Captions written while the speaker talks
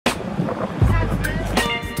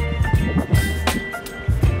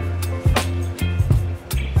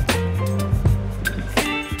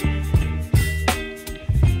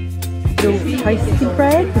toasty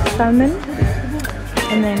bread with salmon,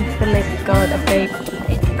 and then Philip got a big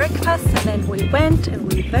breakfast, and then we went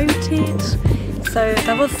and we voted. So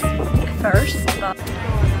that was first, but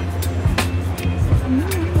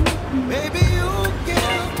Baby, you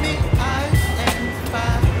give me ice and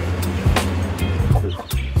fire.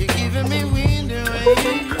 You're giving me wind and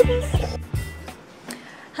rain.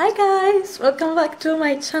 hi guys, welcome back to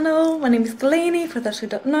my channel. My name is Delaney, for those who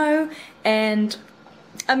don't know, and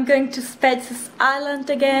I'm going to Spetses Island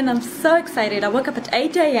again. I'm so excited. I woke up at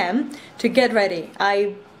 8 AM to get ready.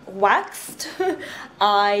 I waxed,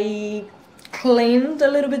 I cleaned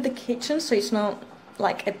a little bit the kitchen so it's not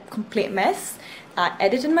like a complete mess. I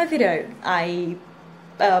edited my video, I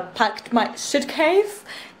packed my suitcase,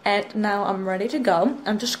 and now I'm ready to go.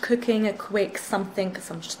 I'm just cooking a quick something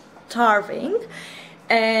because I'm starving.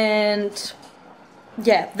 And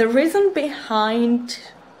yeah, the reason behind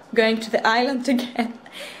going to the island again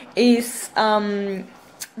is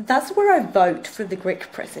that's where I vote for the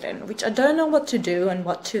Greek president, which I don't know what to do and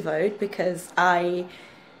what to vote because I'm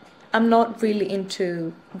not really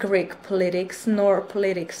into Greek politics nor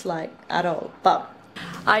politics like at all. But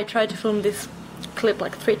I tried to film this clip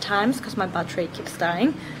like 3 times because my battery keeps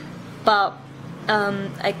dying. But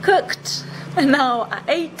I cooked and now I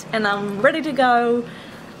ate and I'm ready to go.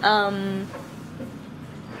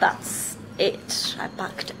 That's it. I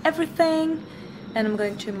packed everything and I'm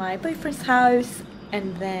going to my boyfriend's house,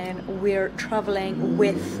 and then we're traveling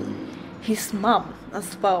with his mom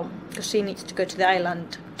as well because she needs to go to the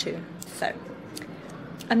island too. So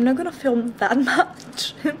I'm not gonna film that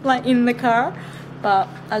much like in the car, but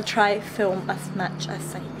I'll try film as much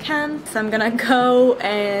as I can. So I'm gonna go,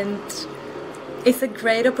 and it's a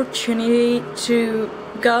great opportunity to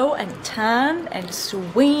go and tan and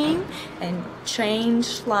swim and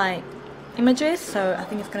change like images, so I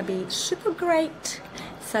think it's gonna be super great.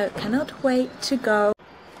 So cannot wait to go.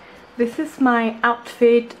 This is my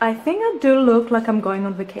outfit. I think I do look like I'm going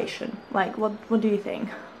on vacation. Like, what do you think?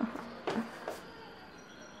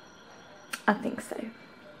 I think so.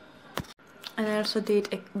 And I also did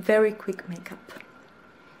a very quick makeup.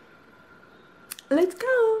 Let's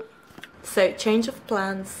go! So, change of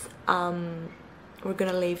plans. We're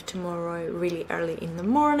gonna leave tomorrow really early in the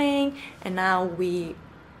morning, and now we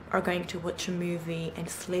are going to watch a movie and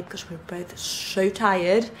sleep because we're both so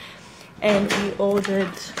tired. And we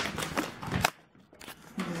ordered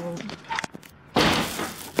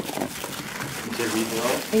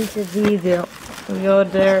it's a video. We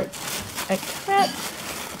ordered a cat.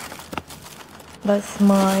 That's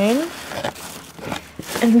mine,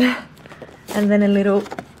 and then a little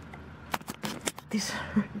this.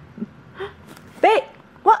 Babe,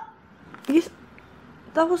 what?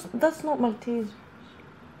 That's not Maltese.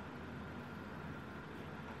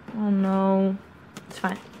 Oh no, it's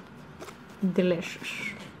fine. Delicious.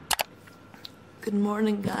 Good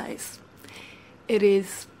morning, guys. It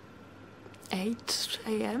is 8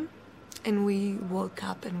 AM and we woke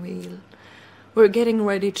up and we're getting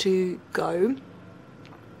ready to go.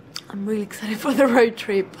 I'm really excited for the road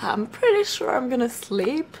trip. I'm pretty sure I'm gonna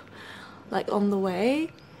sleep like on the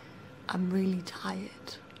way. I'm really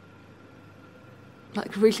tired.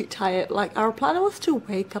 Like really tired. Like our plan was to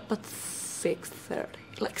wake up at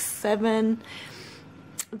 6:30, like 7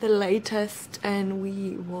 the latest, and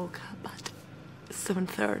we woke up at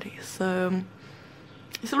 7:30. So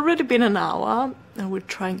it's already been an hour and we're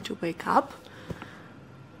trying to wake up.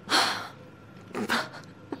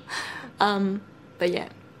 But yeah,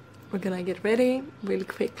 we're gonna get ready really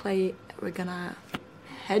quickly. We're gonna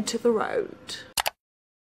head to the road.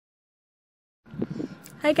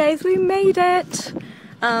 Hi guys, we made it!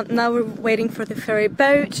 Now we're waiting for the ferry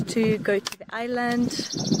boat to go to the island.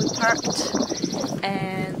 We parked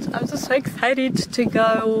and I'm just so excited to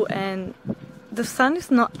go, and the sun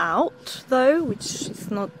is not out though, which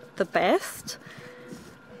is not the best,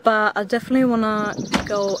 but I definitely wanna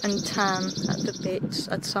go and tan at the beach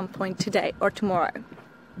at some point today or tomorrow.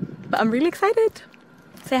 But I'm really excited!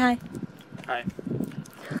 Say hi! Hi!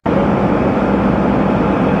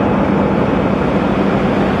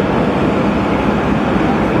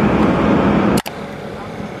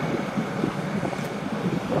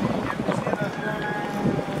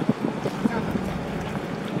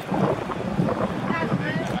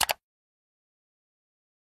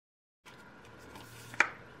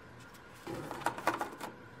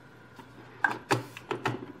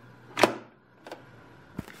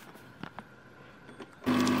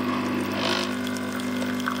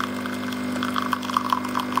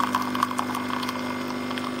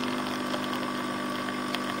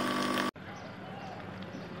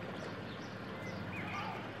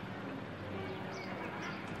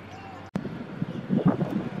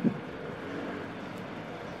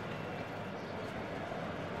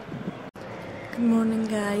 Morning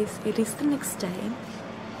guys, it is the next day.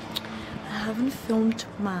 I haven't filmed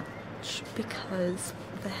much because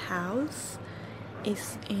the house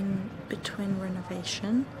is in between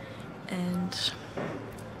renovation and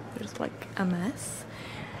there's like a mess,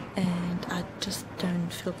 and I just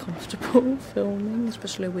don't feel comfortable filming,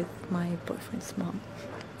 especially with my boyfriend's mom,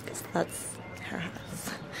 because that's her house.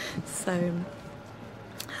 So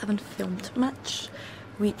I haven't filmed much.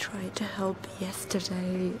 We tried to help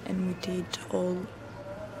yesterday and we did all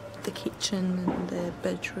the kitchen and the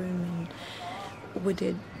bedroom, and we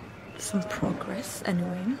did some progress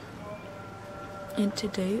anyway. And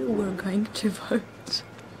today we're going to vote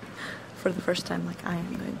for the first time. Like, I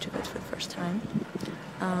am going to vote for the first time.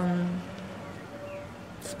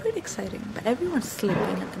 It's pretty exciting, but everyone's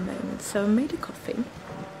sleeping at the moment, so I made a coffee.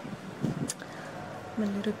 My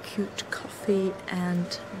little cute coffee,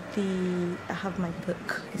 and I have my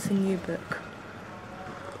book. It's a new book.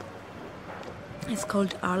 It's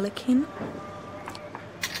called Arlequin.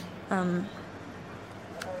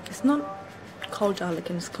 It's not called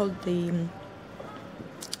Arlequin, it's called the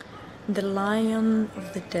Lion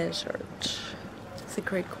of the Desert. It's a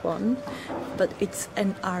Greek one, but it's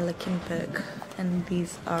an Arlequin book, and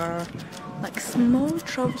these are like small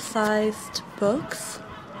travel-sized books.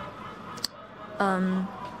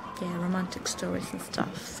 Yeah, romantic stories and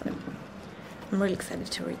stuff, so I'm really excited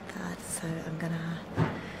to read that. So I'm gonna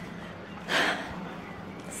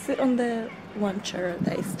sit on the one chair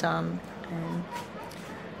that is done and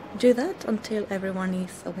do that until everyone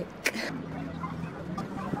is awake.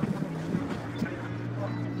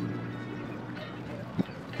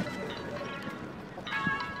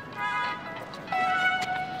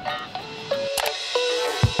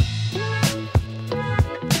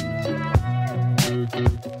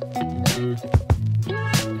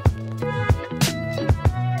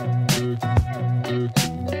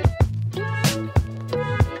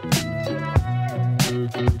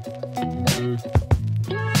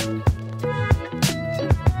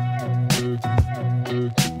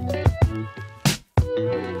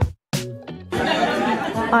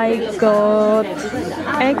 I got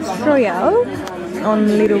eggs royale on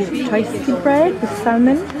little toasty bread with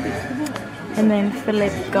salmon, and then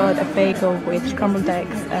Philip got a bagel with scrambled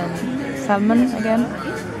eggs and salmon again.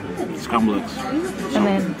 Scrambled eggs. And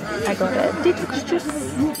then I got a detox juice,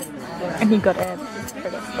 and he got a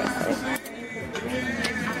pretty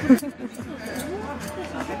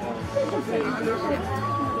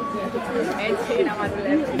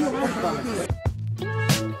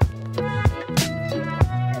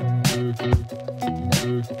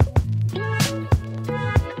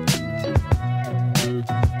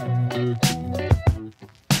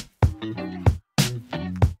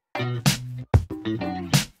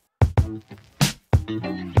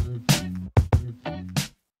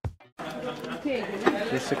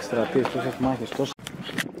espresso.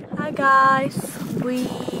 Hi guys, we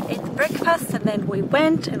ate breakfast and then we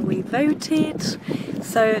went and we voted.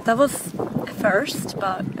 So that was a first,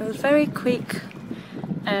 but it was very quick,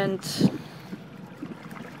 and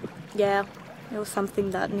yeah, it was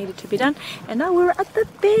something that needed to be done. And now we're at the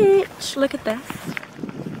beach. Look at this.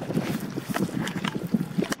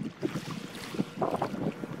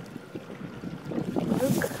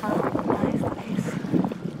 Look how nice that is.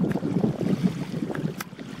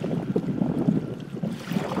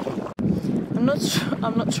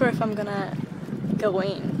 I'm not sure if I'm gonna go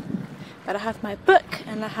in, but I have my book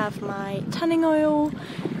and I have my tanning oil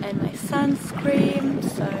and my sunscreen,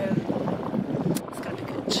 so it's gonna be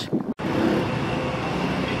good.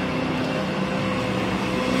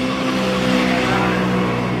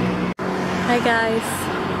 Hi guys,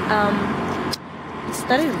 it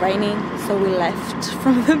started raining, so we left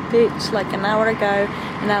from the beach like an hour ago,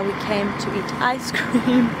 and now we came to eat ice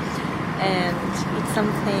cream and eat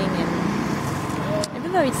something. And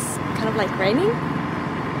even though it's kind of like raining,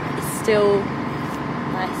 it's still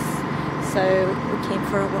nice, so we came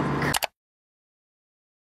for a walk.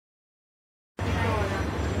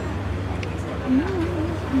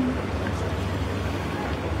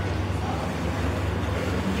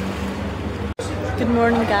 Good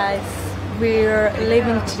morning guys, we're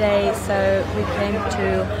leaving today, so we came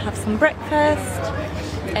to have some breakfast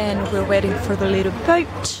and we're waiting for the little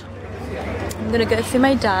boat. I'm gonna go see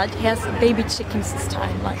my dad. He has baby chickens this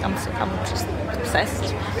time. Like, I'm just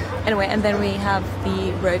obsessed. Anyway, and then we have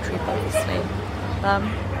the road trip, obviously.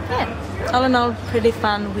 Yeah, all in all, pretty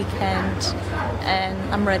fun weekend, and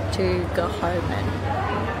I'm ready to go home and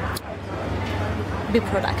be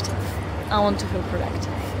productive. I want to feel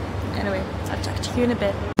productive. Anyway, I'll talk to you in a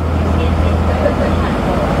bit.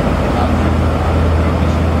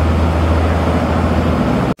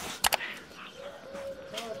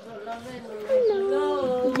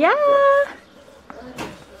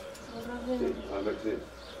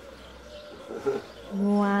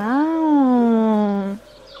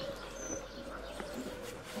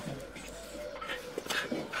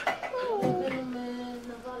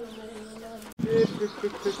 Τι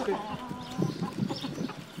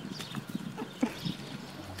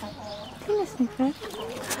είναι Sniffer?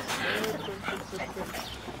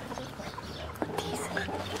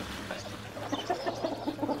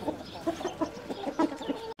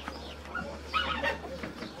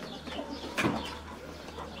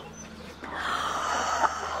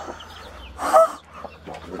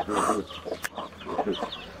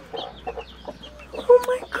 Oh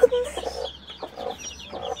my goodness!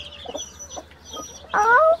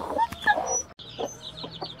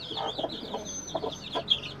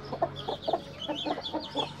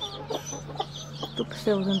 Το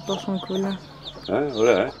πιστεύω δεν είναι τόσο μικρούλα.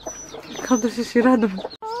 Ωραία, Κάτω στη σειρά του.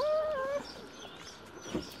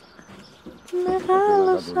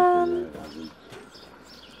 Μεγάλωσαν.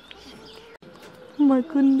 Oh my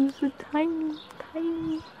goodness, so tiny,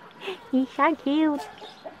 tiny. You're so cute.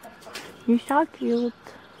 You're so cute.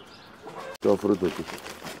 Το φρούτο του.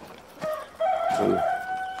 So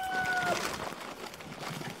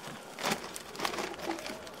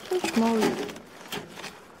small.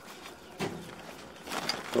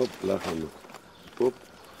 Οπ, λάχαμε. Οπ,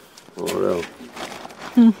 ωραίο.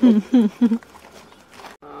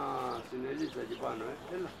 Συνελίσσα εκεί πάνω,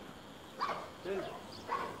 έλα.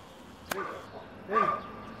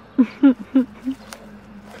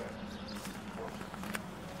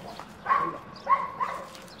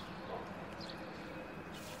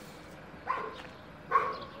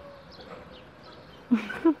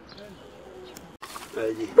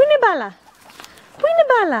 Πού είναι η μπάλα? Πού είναι η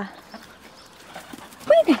μπάλα?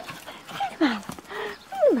 Πού είναι? Πού είναι η μπάλα?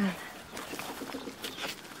 Πού είναι η μπάλα?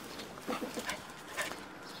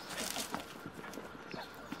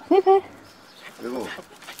 Sniffer. Εγώ.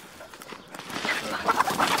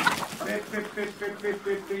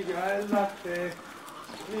 Έλατε.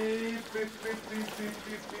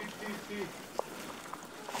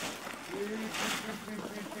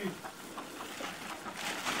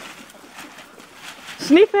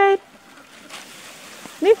 Sniffer.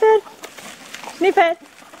 Sniffer. Sniffer.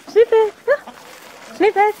 Sniffer.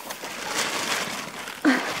 Sniffer.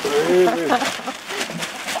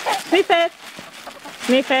 Sniffer.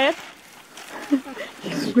 Sniffer.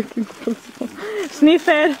 He's making fun.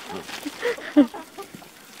 Sniffer.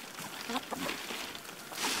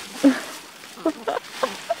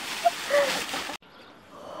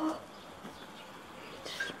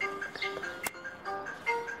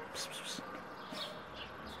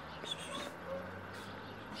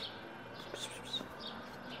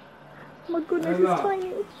 Oh my goodness, it's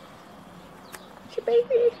tiny. It's your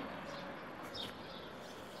baby.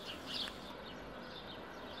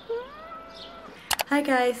 Hi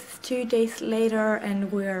guys, it's 2 days later and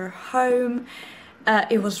we're home.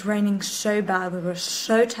 It was raining so bad, we were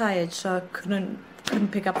so tired, so I couldn't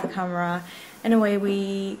pick up the camera. Anyway, we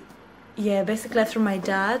basically after my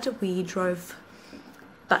dad we drove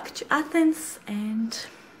back to Athens and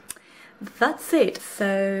that's it. So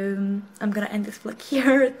I'm gonna end this vlog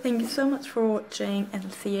here. Thank you so much for watching and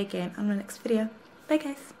I'll see you again on the next video. Bye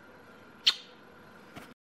guys.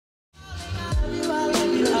 I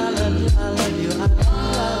love you, I love you, I love you.